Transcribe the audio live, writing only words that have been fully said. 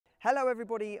Hello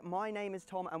everybody, my name is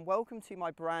Tom and welcome to my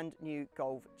brand new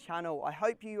golf channel. I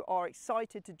hope you are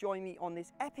excited to join me on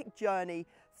this epic journey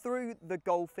through the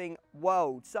golfing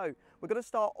world. So we're going to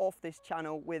start off this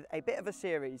channel with a bit of a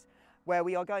series where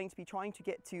we are going to be trying to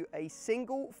get to a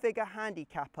single figure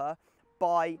handicapper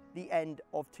by the end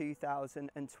of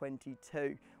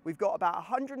 2022. We've got about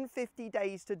 150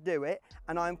 days to do it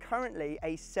and I'm currently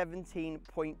a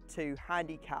 17.2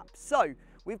 handicap. So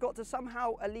we've got to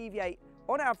somehow alleviate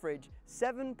on average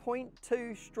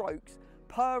 7.2 strokes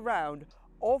per round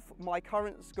off my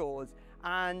current scores,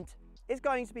 and it's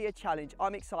going to be a challenge.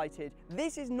 I'm excited.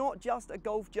 This is not just a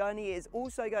golf journey, it is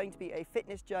also going to be a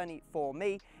fitness journey for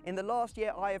me. In the last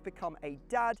year I have become a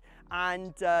dad,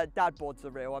 and dad bods are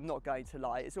real, I'm not going to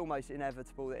lie. It's almost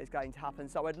inevitable that it's going to happen,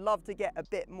 so I'd love to get a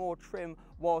bit more trim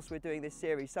whilst we're doing this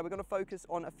series. So we're going to focus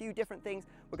on a few different things.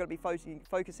 We're going to be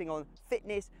focusing on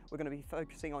fitness, we're going to be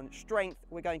focusing on strength,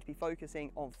 we're going to be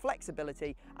focusing on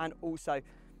flexibility, and also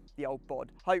the old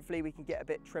bod. Hopefully we can get a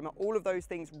bit trimmer. All of those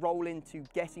things roll into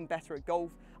getting better at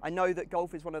golf. I know that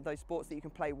golf is one of those sports that you can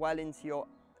play well into your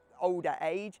older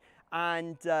age,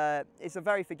 and it's a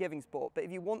very forgiving sport, but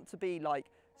if you want to be like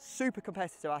super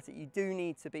competitive at it, you do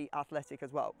need to be athletic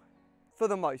as well, for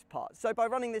the most part. So by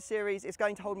running this series, it's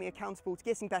going to hold me accountable to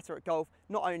getting better at golf.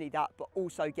 Not only that, but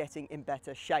also getting in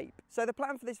better shape. So the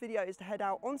plan for this video is to head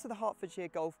out onto the Hertfordshire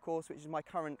golf course, which is my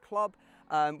current club.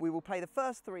 We will play the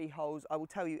first 3 holes. I will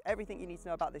tell you everything you need to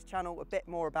know about this channel, a bit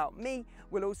more about me.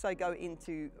 We'll also go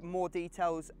into more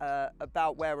details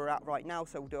about where we're at right now.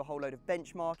 So we'll do a whole load of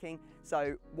benchmarking.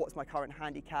 So what's my current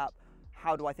handicap?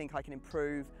 How do I think I can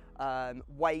improve?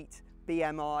 Weight,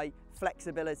 BMI,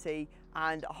 flexibility,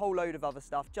 and a whole load of other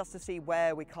stuff just to see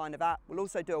where we're kind of at. We'll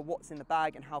also do a what's in the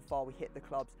bag and how far we hit the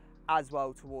clubs as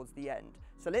well towards the end.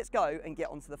 So let's go and get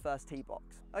onto the first tee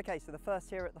box. Okay, so the first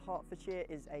here at the Hertfordshire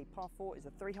is a par 4, is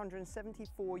a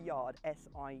 374 yard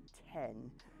SI10.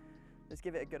 Let's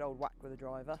give it a good old whack with a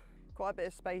driver. Quite a bit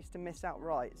of space to miss out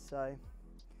right, so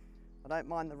I don't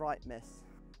mind the right miss.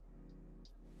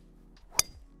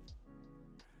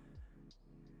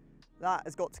 That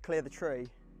has got to clear the tree.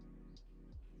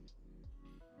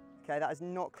 Okay, that has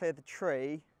not cleared the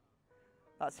tree.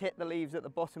 That's hit the leaves at the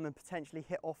bottom and potentially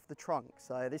hit off the trunk.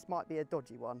 So this might be a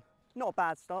dodgy one. Not a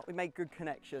bad start, we made good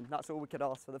connection. That's all we could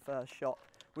ask for the first shot,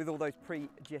 with all those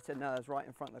pre-jitter nerves right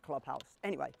in front of the clubhouse.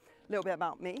 Anyway, a little bit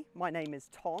about me. My name is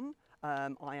Tom.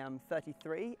 I am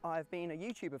 33. I've been a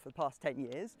YouTuber for the past 10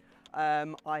 years.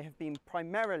 I have been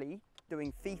primarily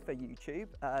doing FIFA YouTube.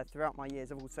 Throughout my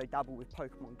years I've also dabbled with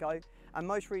Pokemon Go, and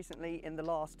most recently in the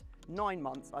last 9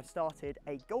 months I've started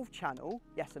a golf channel,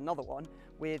 yes, another one,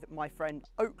 with my friend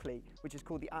Oakley, which is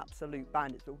called the Absolute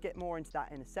Bandits. We'll get more into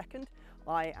that in a second.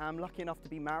 I am lucky enough to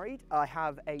be married. I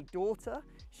have a daughter.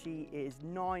 She is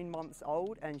 9 months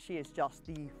old and she is just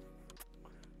the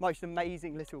most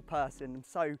amazing little person. I'm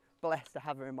so blessed to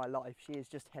have her in my life. She is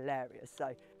just hilarious.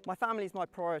 So my family is my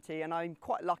priority, and I'm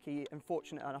quite lucky and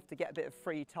fortunate enough to get a bit of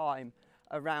free time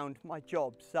around my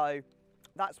job. So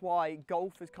that's why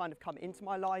golf has kind of come into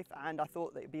my life, and I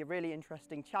thought that it'd be a really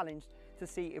interesting challenge to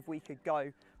see if we could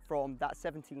go from that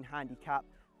 17 handicap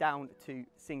down to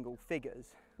single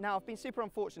figures. Now, I've been super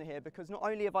unfortunate here because not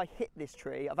only have I hit this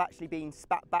tree, I've actually been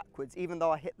spat backwards. Even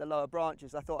though I hit the lower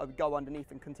branches, I thought I would go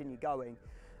underneath and continue going.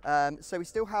 So we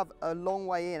still have a long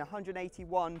way in.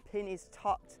 181, pin is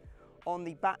tucked on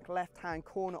the back left-hand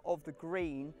corner of the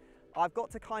green. I've got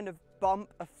to kind of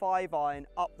bump a 5-iron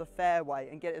up the fairway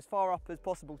and get it as far up as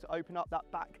possible to open up that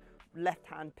back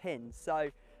left-hand pin.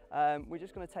 So we're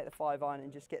just going to take the 5-iron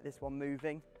and just get this one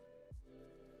moving.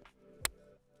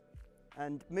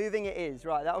 And moving it is,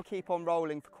 right, that'll keep on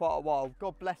rolling for quite a while.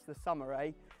 God bless the summer,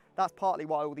 eh? That's partly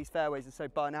why all these fairways are so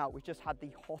burnt out. We've just had the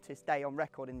hottest day on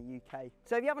record in the UK.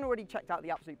 So if you haven't already checked out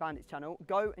the Absolute Bandits channel,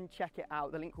 go and check it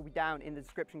out. The link will be down in the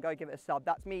description. Go give it a sub.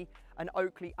 That's me and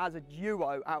Oakley as a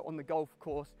duo out on the golf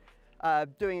course,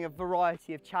 doing a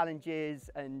variety of challenges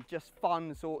and just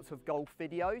fun sorts of golf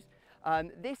videos.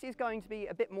 This is going to be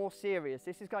a bit more serious.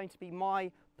 This is going to be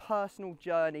my personal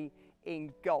journey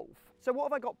in golf. So what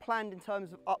have I got planned in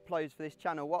terms of uploads for this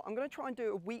channel? Well, I'm going to try and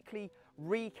do a weekly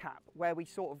recap where we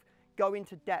sort of go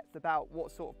into depth about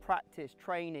what sort of practice,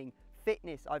 training,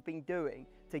 fitness I've been doing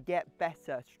to get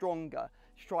better, stronger,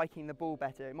 striking the ball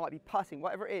better. It might be putting,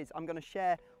 whatever it is. I'm going to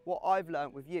share what I've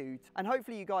learned with you, and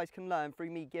hopefully you guys can learn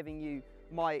through me giving you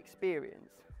my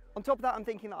experience. On top of that, I'm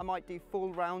thinking that I might do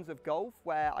full rounds of golf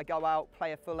where I go out,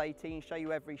 play a full 18, show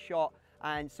you every shot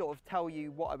and sort of tell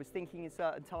you what I was thinking in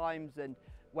certain times and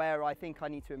where I think I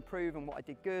need to improve and what I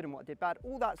did good and what I did bad,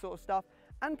 all that sort of stuff.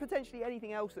 and potentially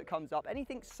anything else that comes up,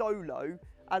 anything solo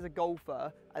as a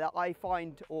golfer that I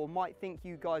find or might think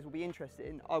you guys will be interested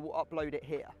in, I will upload it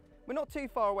here. We're not too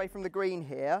far away from the green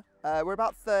here. We're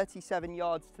about 37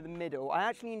 yards to the middle. I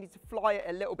actually need to fly it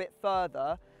a little bit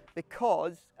further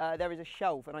because there is a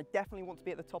shelf, and I definitely want to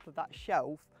be at the top of that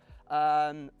shelf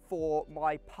for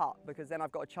my putt, because then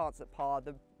I've got a chance at par.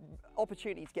 The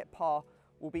opportunity to get par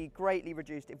will be greatly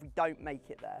reduced if we don't make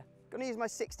it there. I'm gonna use my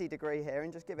 60 degree here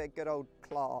and just give it a good old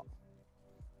clart.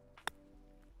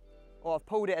 Oh, I've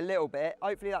pulled it a little bit.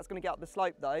 Hopefully that's gonna get up the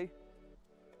slope though.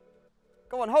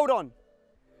 Go on, hold on.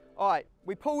 All right,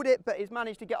 we pulled it, but it's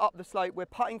managed to get up the slope. We're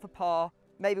putting for par.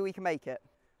 Maybe we can make it.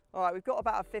 All right, we've got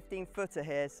about a 15 footer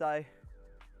here, so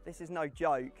this is no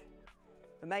joke.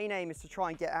 The main aim is to try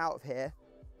and get out of here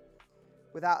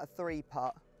without a 3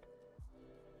 putt.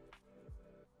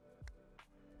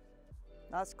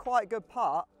 That's quite a good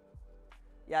putt.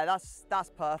 Yeah,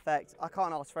 that's perfect. I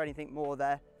can't ask for anything more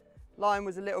there. Line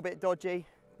was a little bit dodgy,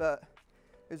 but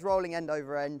it was rolling end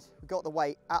over end. We got the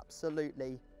weight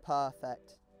absolutely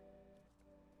perfect.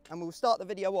 And we'll start the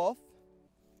video off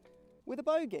with a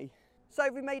bogey. So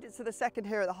we made it to the second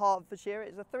here at the Hertfordshire.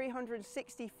 It's a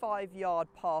 365 yard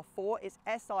par 4. It's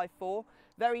SI4,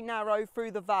 very narrow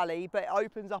through the valley, but it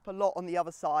opens up a lot on the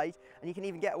other side, and you can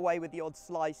even get away with the odd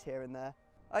slice here and there.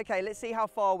 Okay, let's see how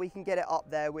far we can get it up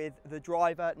there with the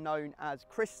driver known as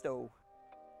Crystal.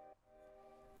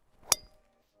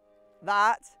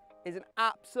 That is an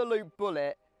absolute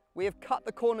bullet. We have cut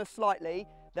the corner slightly.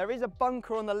 There is a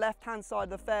bunker on the left-hand side of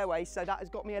the fairway, so that has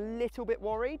got me a little bit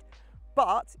worried.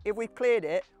 But if we've cleared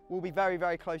it, we'll be very,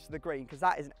 very close to the green, because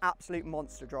that is an absolute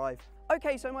monster drive.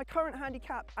 Okay, so my current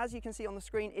handicap, as you can see on the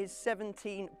screen, is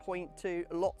 17.2.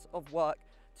 Lots of work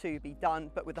to be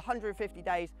done, but with 150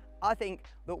 days, I think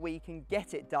that we can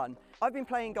get it done. I've been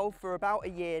playing golf for about a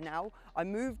year now. I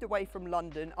moved away from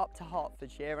London up to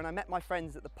Hertfordshire, and I met my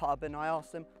friends at the pub and I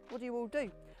asked them, what do you all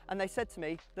do? And they said to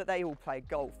me that they all play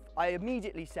golf. I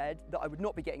immediately said that I would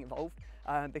not be getting involved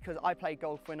because I played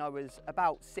golf when I was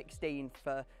about 16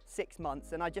 for 6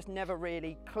 months, and I just never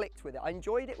really clicked with it. I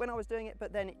enjoyed it when I was doing it,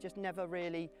 but then it just never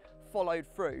really followed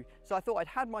through. So I thought I'd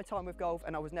had my time with golf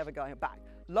and I was never going back.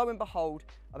 Lo and behold,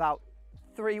 about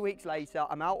 3 weeks later,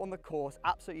 I'm out on the course,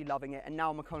 absolutely loving it, and now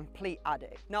I'm a complete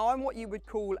addict. Now, I'm what you would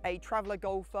call a traveller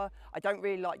golfer. I don't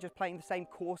really like just playing the same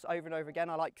course over and over again.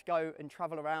 I like to go and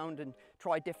travel around and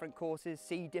try different courses,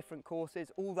 see different courses,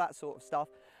 all that sort of stuff.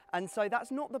 And so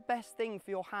that's not the best thing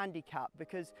for your handicap,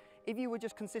 because if you were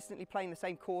just consistently playing the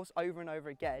same course over and over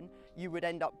again, you would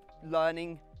end up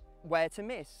learning where to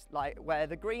miss, like where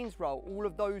the greens roll, all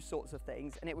of those sorts of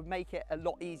things, and it would make it a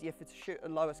lot easier to shoot a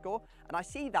lower score. And I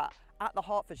see that at the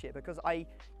Hertfordshire, because I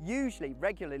usually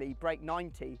regularly break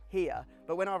 90 here,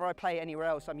 but whenever I play anywhere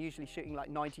else, I'm usually shooting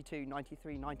like 92,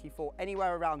 93, 94,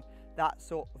 anywhere around that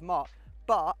sort of mark.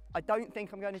 But I don't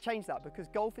think I'm going to change that, because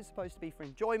golf is supposed to be for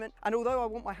enjoyment. And although I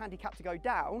want my handicap to go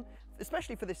down,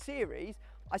 especially for this series,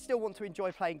 I still want to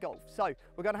enjoy playing golf. So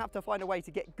we're going to have to find a way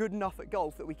to get good enough at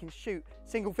golf that we can shoot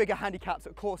single figure handicaps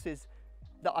at courses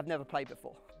that I've never played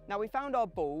before. Now, we found our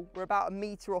ball. We're about a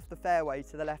metre off the fairway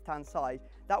to the left-hand side.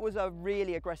 That was a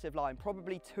really aggressive line,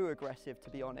 probably too aggressive, to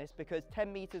be honest, because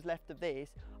 10 metres left of this,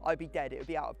 I'd be dead. It would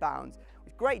be out of bounds.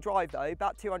 It's a great drive though,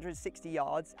 about 260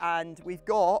 yards, and we've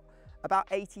got about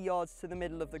 80 yards to the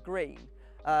middle of the green.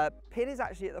 Pin is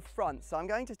actually at the front, so I'm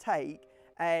going to take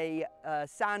a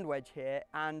sand wedge here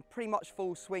and pretty much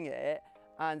full swing at it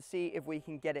and see if we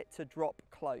can get it to drop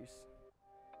close.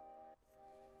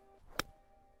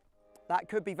 That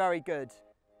could be very good.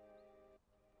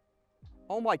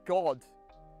 Oh my God.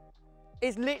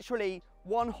 It's literally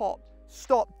one hop,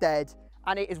 stop dead,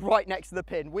 and it is right next to the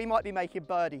pin. We might be making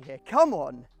birdie here. Come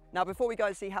on. Now, before we go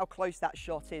and see how close that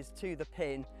shot is to the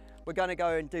pin, we're going to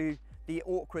go and do the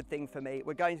awkward thing for me.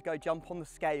 We're going to go jump on the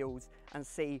scales and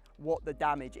see what the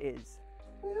damage is.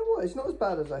 You know what, it's not as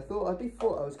bad as I thought. I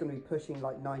thought I was going to be pushing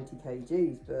like 90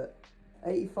 kgs, but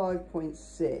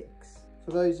 85.6.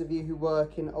 For those of you who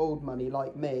work in old money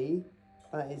like me,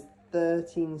 that is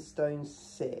 13 stone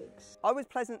 6. I was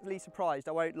pleasantly surprised,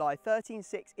 I won't lie.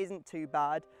 13.6 isn't too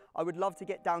bad. I would love to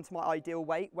get down to my ideal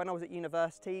weight. When I was at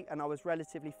university and I was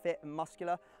relatively fit and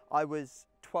muscular, I was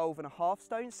 12.5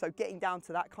 stones, so getting down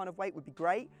to that kind of weight would be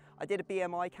great. I did a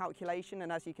BMI calculation,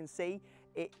 and as you can see,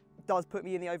 it does put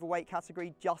me in the overweight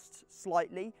category just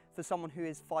slightly for someone who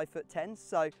is 5'10",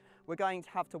 so we're going to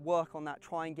have to work on that,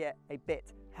 try and get a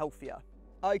bit healthier.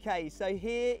 Okay, so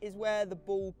here is where the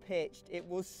ball pitched. It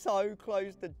was so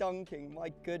close to dunking,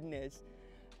 my goodness.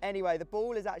 Anyway, the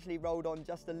ball is actually rolled on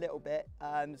just a little bit,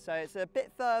 so it's a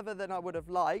bit further than I would have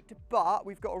liked, but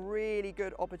we've got a really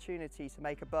good opportunity to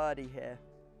make a birdie here.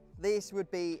 This would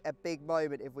be a big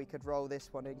moment if we could roll this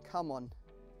one in. Come on.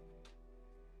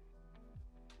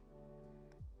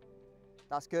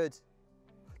 That's good.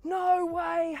 No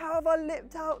way, how have I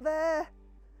lipped out there?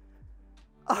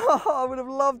 Oh, I would have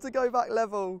loved to go back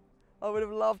level. I would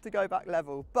have loved to go back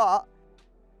level, but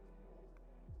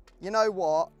you know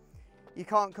what? You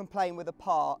can't complain with a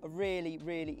par, a really,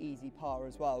 really easy par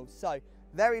as well. So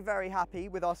very, very happy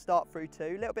with our start through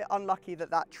two. A little bit unlucky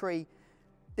that that tree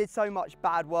did so much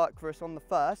bad work for us on the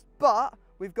first, but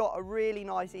we've got a really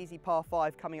nice easy par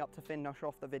 5 coming up to finish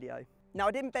off the video. Now,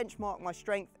 I didn't benchmark my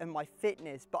strength and my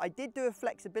fitness, but I did do a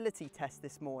flexibility test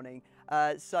this morning.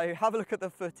 So have a look at the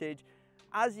footage.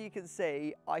 As you can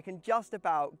see, I can just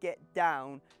about get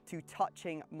down to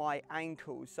touching my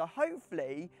ankles. So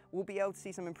hopefully we'll be able to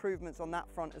see some improvements on that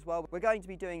front as well. We're going to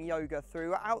be doing yoga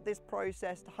throughout this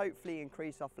process to hopefully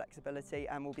increase our flexibility,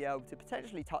 and we'll be able to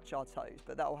potentially touch our toes,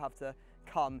 but that will have to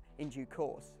come in due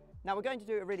course. Now we're going to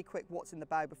do a really quick what's in the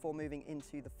bag before moving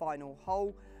into the final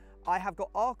hole. I have got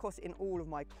Arcos in all of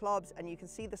my clubs, and you can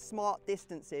see the smart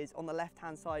distances on the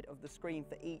left-hand side of the screen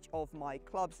for each of my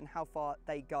clubs and how far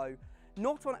they go.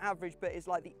 Not on average, but it's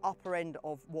like the upper end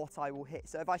of what I will hit.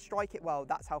 So if I strike it well,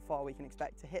 that's how far we can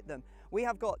expect to hit them. We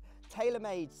have got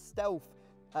TaylorMade Stealth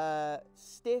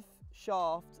stiff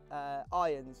shaft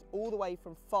irons all the way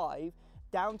from 5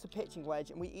 down to pitching wedge,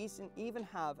 and we even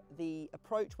have the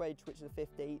approach wedge, which is a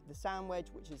 50, the sand wedge,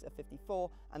 which is a 54,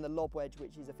 and the lob wedge,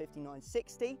 which is a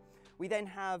 59/60. We then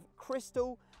have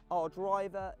Crystal, our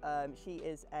driver. She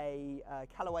is a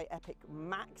Callaway Epic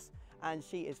Max, and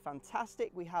she is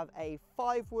fantastic. We have a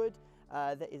 5-wood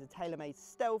that is a TaylorMade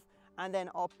Stealth, and then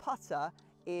our putter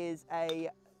is a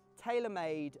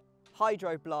TaylorMade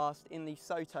Hydro Blast in the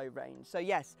Soto range. So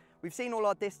yes, we've seen all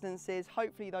our distances.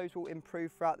 Hopefully those will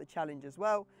improve throughout the challenge as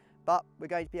well, but we're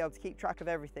going to be able to keep track of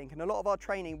everything, and a lot of our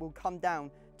training will come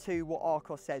down to what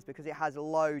Arcos says because it has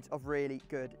loads of really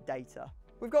good data.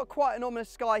 We've got quite an ominous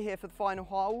sky here for the final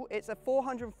hole. It's a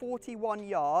 441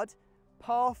 yard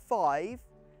par 5,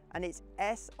 and it's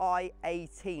SI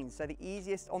 18, so the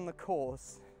easiest on the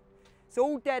course. It's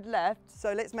all dead left,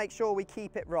 so let's make sure we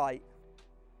keep it right.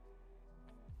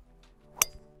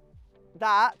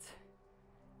 That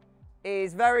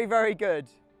is very, very good.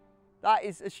 That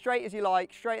is as straight as you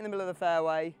like, straight in the middle of the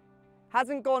fairway.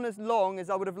 Hasn't gone as long as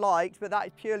I would have liked, but that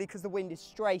is purely because the wind is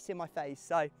straight in my face,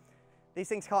 so these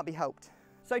things can't be helped.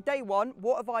 So day one,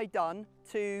 what have I done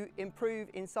to improve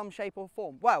in some shape or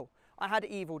form? Well, I had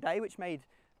an evil day, which made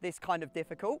this kind of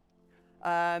difficult,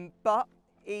 but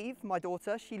Eve, my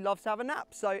daughter, she loves to have a nap.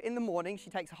 So in the morning, she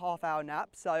takes a half-hour nap.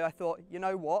 So I thought, you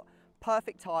know what,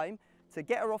 perfect time to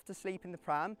get her off to sleep in the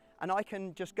pram, and I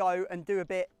can just go and do a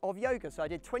bit of yoga. So I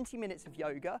did 20 minutes of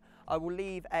yoga. I will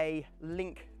leave a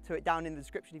link to it down in the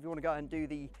description if you want to go and do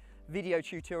the video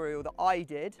tutorial that I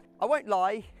did. I won't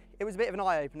lie, it was a bit of an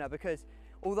eye-opener because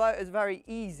although it was a very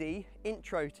easy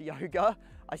intro to yoga,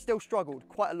 I still struggled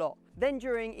quite a lot. Then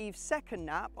during Eve's second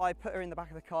nap, I put her in the back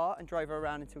of the car and drove her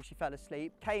around until she fell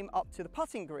asleep, came up to the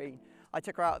putting green. I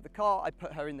took her out of the car, I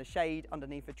put her in the shade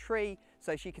underneath a tree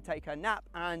so she could take her nap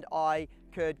and I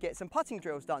could get some putting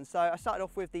drills done. So I started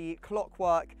off with the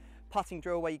clockwork putting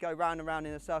drill where you go round and round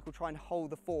in a circle trying to hold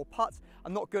the 4 putts.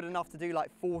 I'm not good enough to do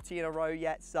like 40 in a row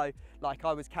yet, so like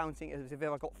I was counting as if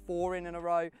I got 4 in a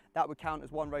row, that would count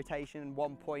as 1 rotation and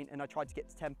 1 point, and I tried to get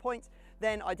to 10 points.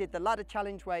 Then I did the ladder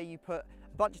challenge where you put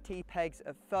a bunch of tee pegs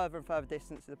of further and further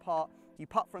distances apart. You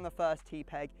putt from the first tee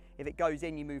peg, if it goes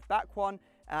in you move back 1,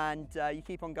 and you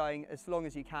keep on going as long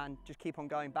as you can, just keep on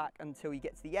going back until you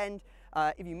get to the end.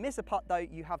 If you miss a putt though,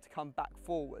 you have to come back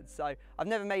forward. So I've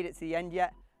never made it to the end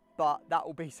yet, but that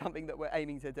will be something that we're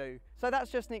aiming to do. So that's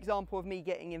just an example of me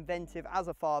getting inventive as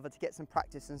a father to get some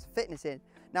practice and some fitness in.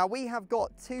 Now we have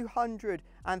got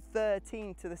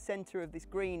 213 to the center of this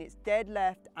green. It's dead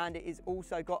left, and it is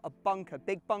also got a bunker,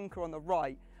 big bunker on the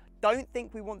right. Don't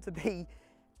think we want to be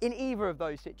in either of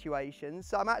those situations.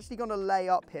 So I'm actually gonna lay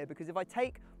up here because if I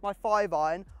take my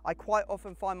 5-iron, I quite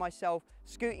often find myself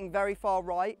scooting very far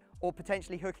right or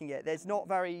potentially hooking it. There's not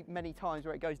very many times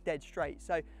where it goes dead straight.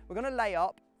 So we're gonna lay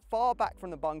up far back from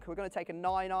the bunker. We're going to take a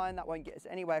 9-iron, that won't get us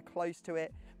anywhere close to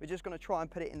it. We're just going to try and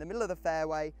put it in the middle of the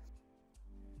fairway.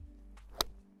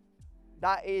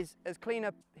 That is as clean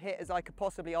a hit as I could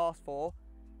possibly ask for.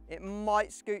 It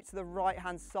might scoot to the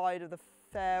right-hand side of the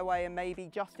fairway and maybe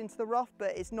just into the rough,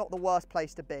 but it's not the worst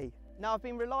place to be. Now I've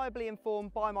been reliably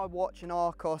informed by my watch and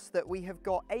Arcos that we have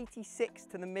got 86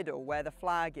 to the middle where the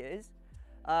flag is.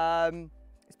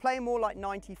 It's playing more like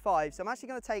 95, so I'm actually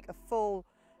going to take a full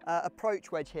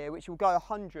approach wedge here, which will go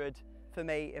 100 for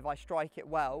me if I strike it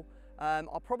well.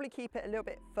 I'll probably keep it a little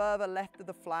bit further left of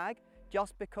the flag,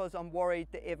 just because I'm worried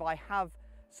that if I have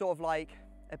sort of like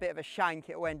a bit of a shank,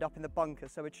 it will end up in the bunker.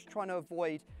 So we're just trying to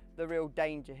avoid the real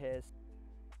danger here.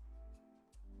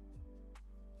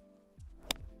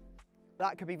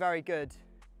 That could be very good.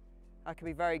 That could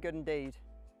be very good indeed.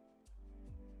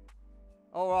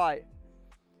 All right.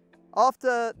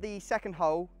 After the second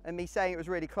hole and me saying it was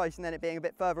really close and then it being a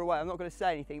bit further away, I'm not going to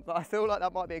say anything, but I feel like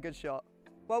that might be a good shot.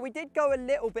 Well, we did go a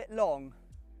little bit long,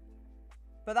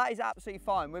 but that is absolutely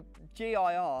fine. We're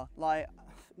GIR, like,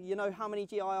 you know how many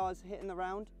GIRs hit in the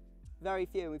round? Very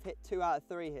few. We've hit 2 out of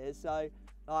 3 here, so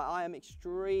I am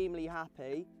extremely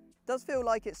happy. It does feel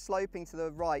like it's sloping to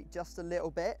the right just a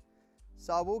little bit,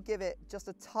 so I will give it just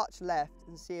a touch left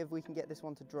and see if we can get this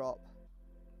one to drop.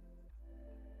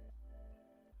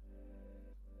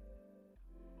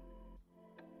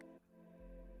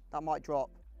 That might drop.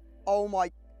 Oh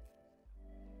my.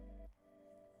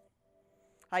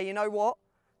 Hey, you know what?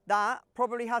 That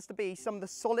probably has to be some of the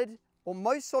solid or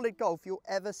most solid golf you'll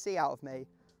ever see out of me.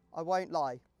 I won't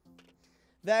lie.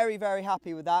 Very, very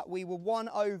happy with that. We were 1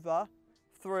 over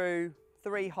through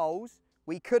 3 holes.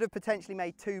 We could have potentially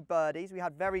made 2 birdies. We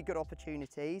had very good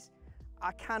opportunities.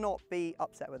 I cannot be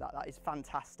upset with that. That is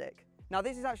fantastic. Now,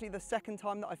 this is actually the second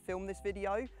time that I filmed this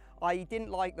video. I didn't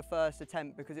like the first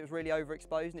attempt because it was really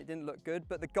overexposed and it didn't look good,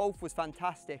 but the golf was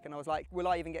fantastic. And I was like, will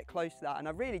I even get close to that? And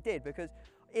I really did, because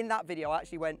in that video, I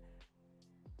actually went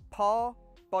par,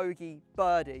 bogey,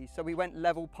 birdie. So we went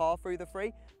level par through the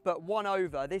 3, but 1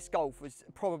 over. This golf was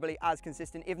probably as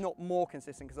consistent, if not more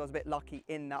consistent, because I was a bit lucky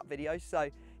in that video. So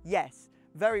yes,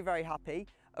 very, very happy.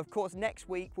 Of course, next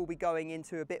week we'll be going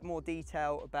into a bit more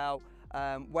detail about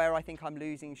where I think I'm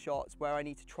losing shots, where I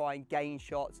need to try and gain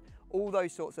shots, all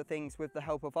those sorts of things with the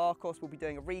help of Arcos. We'll be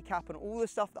doing a recap on all the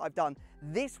stuff that I've done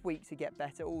this week to get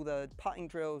better, all the putting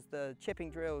drills, the chipping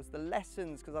drills, the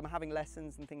lessons, because I'm having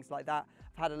lessons and things like that.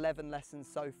 I've had 11 lessons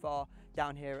so far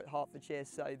down here at Hertfordshire,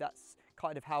 so that's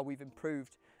kind of how we've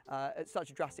improved at such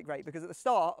a drastic rate, because at the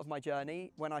start of my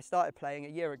journey, when I started playing a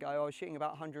year ago, I was shooting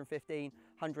about 115,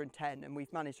 110, and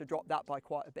we've managed to drop that by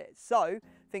quite a bit. So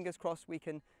fingers crossed we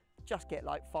can just get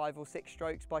like 5 or 6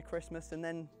 strokes by Christmas and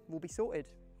then we'll be sorted.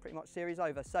 Pretty much series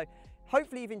over. So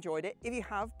hopefully you've enjoyed it. If you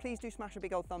have, please do smash a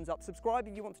big old thumbs up. Subscribe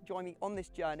if you want to join me on this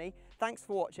journey. Thanks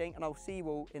for watching, and I'll see you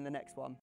all in the next one.